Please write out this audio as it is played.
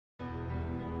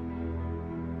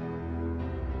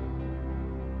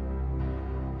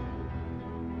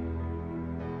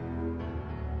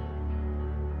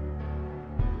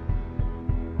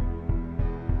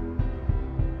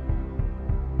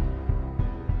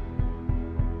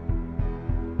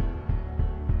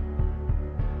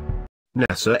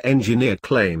NASA engineer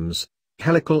claims,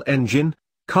 helical engine,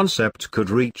 concept could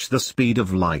reach the speed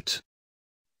of light.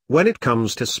 When it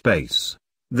comes to space,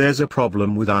 there's a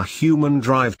problem with our human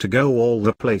drive to go all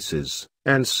the places,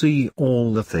 and see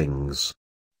all the things.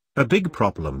 A big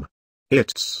problem.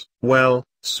 It's, well,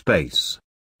 space.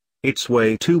 It's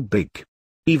way too big.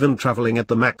 Even traveling at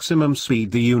the maximum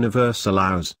speed the universe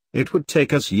allows, it would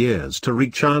take us years to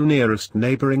reach our nearest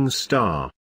neighboring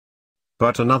star.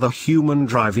 But another human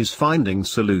drive is finding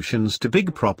solutions to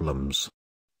big problems.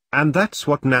 And that's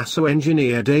what NASA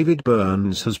engineer David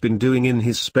Burns has been doing in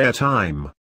his spare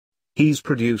time. He's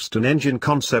produced an engine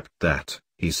concept that,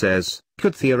 he says,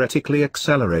 could theoretically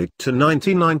accelerate to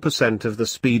 99% of the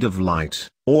speed of light,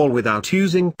 all without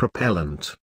using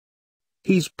propellant.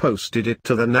 He's posted it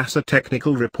to the NASA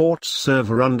Technical Reports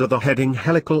server under the heading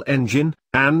Helical Engine,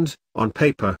 and, on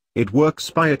paper, it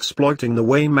works by exploiting the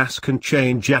way mass can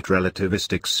change at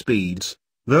relativistic speeds,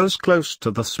 those close to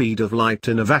the speed of light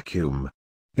in a vacuum.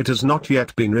 It has not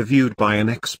yet been reviewed by an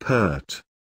expert.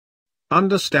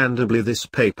 Understandably, this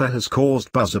paper has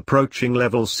caused buzz approaching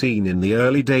levels seen in the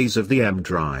early days of the M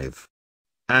drive.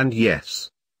 And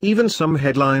yes, even some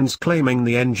headlines claiming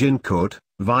the engine could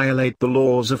violate the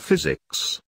laws of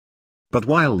physics. But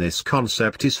while this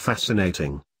concept is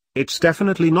fascinating, it's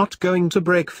definitely not going to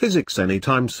break physics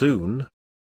anytime soon.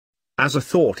 As a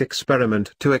thought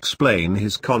experiment to explain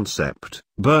his concept,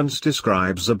 Burns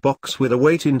describes a box with a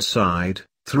weight inside,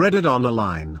 threaded on a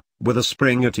line, with a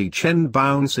spring at each end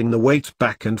bouncing the weight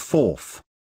back and forth.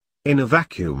 In a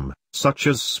vacuum, such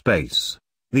as space,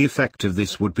 the effect of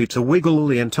this would be to wiggle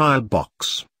the entire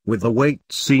box, with the weight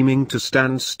seeming to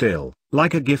stand still,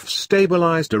 like a GIF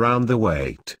stabilized around the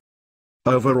weight.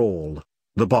 Overall,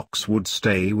 the box would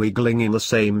stay wiggling in the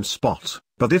same spot,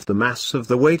 but if the mass of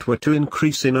the weight were to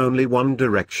increase in only one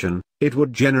direction, it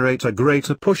would generate a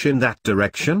greater push in that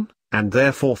direction, and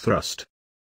therefore thrust.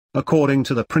 According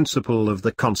to the principle of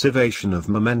the conservation of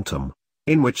momentum,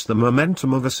 in which the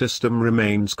momentum of a system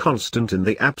remains constant in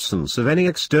the absence of any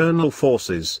external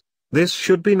forces, this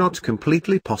should be not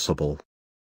completely possible.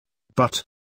 But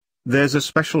there's a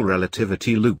special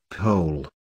relativity loophole.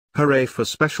 Hooray for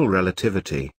special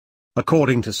relativity.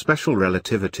 According to special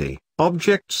relativity,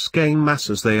 objects gain mass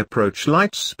as they approach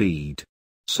light speed.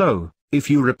 So, if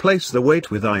you replace the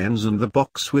weight with ions and the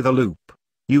box with a loop,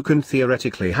 you can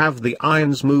theoretically have the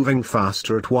ions moving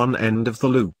faster at one end of the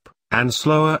loop, and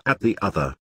slower at the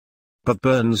other. But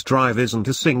Burns' drive isn't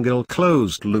a single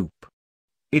closed loop.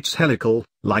 It's helical,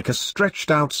 like a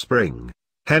stretched-out spring,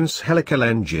 hence helical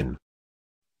engine.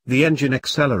 The engine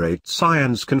accelerates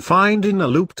ions confined in a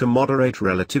loop to moderate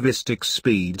relativistic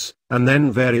speeds, and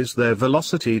then varies their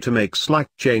velocity to make slight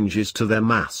changes to their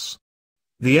mass.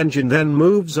 The engine then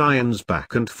moves ions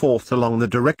back and forth along the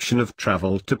direction of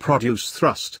travel to produce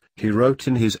thrust, he wrote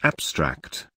in his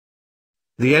abstract.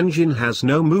 The engine has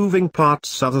no moving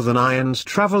parts other than ions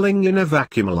traveling in a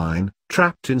vacuum line,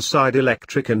 trapped inside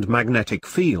electric and magnetic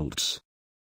fields.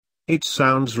 It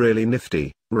sounds really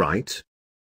nifty, right?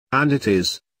 And it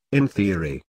is, in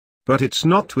theory. But it's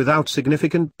not without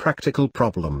significant practical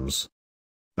problems.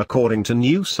 According to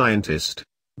New Scientist,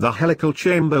 the helical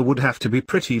chamber would have to be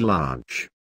pretty large.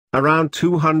 Around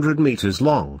 200 meters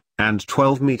long, and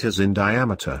 12 meters in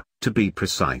diameter, to be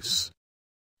precise.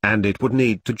 And it would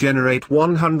need to generate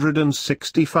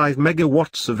 165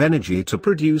 megawatts of energy to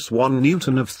produce 1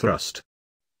 newton of thrust.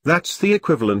 That's the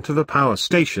equivalent of a power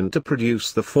station to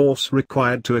produce the force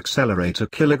required to accelerate a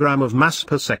kilogram of mass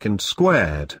per second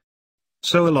squared.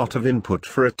 So a lot of input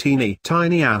for a teeny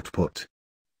tiny output.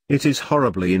 It is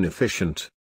horribly inefficient.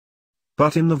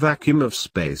 But in the vacuum of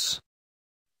space,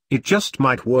 it just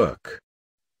might work.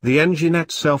 The engine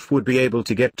itself would be able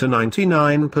to get to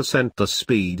 99% the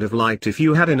speed of light if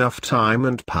you had enough time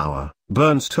and power,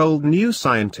 Burns told New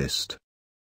Scientist.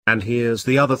 And here's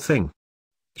the other thing.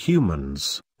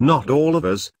 Humans, not all of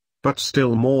us, but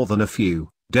still more than a few,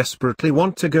 desperately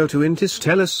want to go to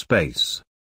interstellar space.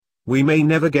 We may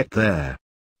never get there.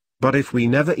 But if we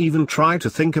never even try to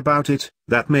think about it,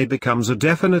 that may becomes a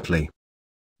definitely.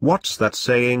 What's that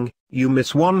saying, you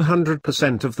miss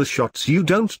 100% of the shots you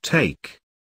don't take?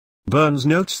 Burns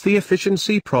notes the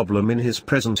efficiency problem in his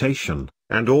presentation,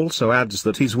 and also adds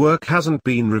that his work hasn't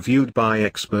been reviewed by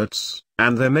experts,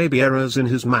 and there may be errors in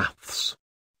his maths.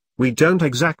 We don't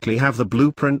exactly have the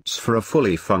blueprints for a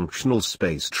fully functional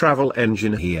space travel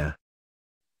engine here.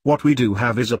 What we do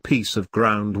have is a piece of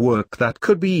groundwork that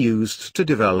could be used to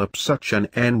develop such an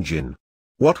engine.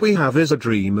 What we have is a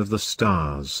dream of the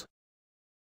stars.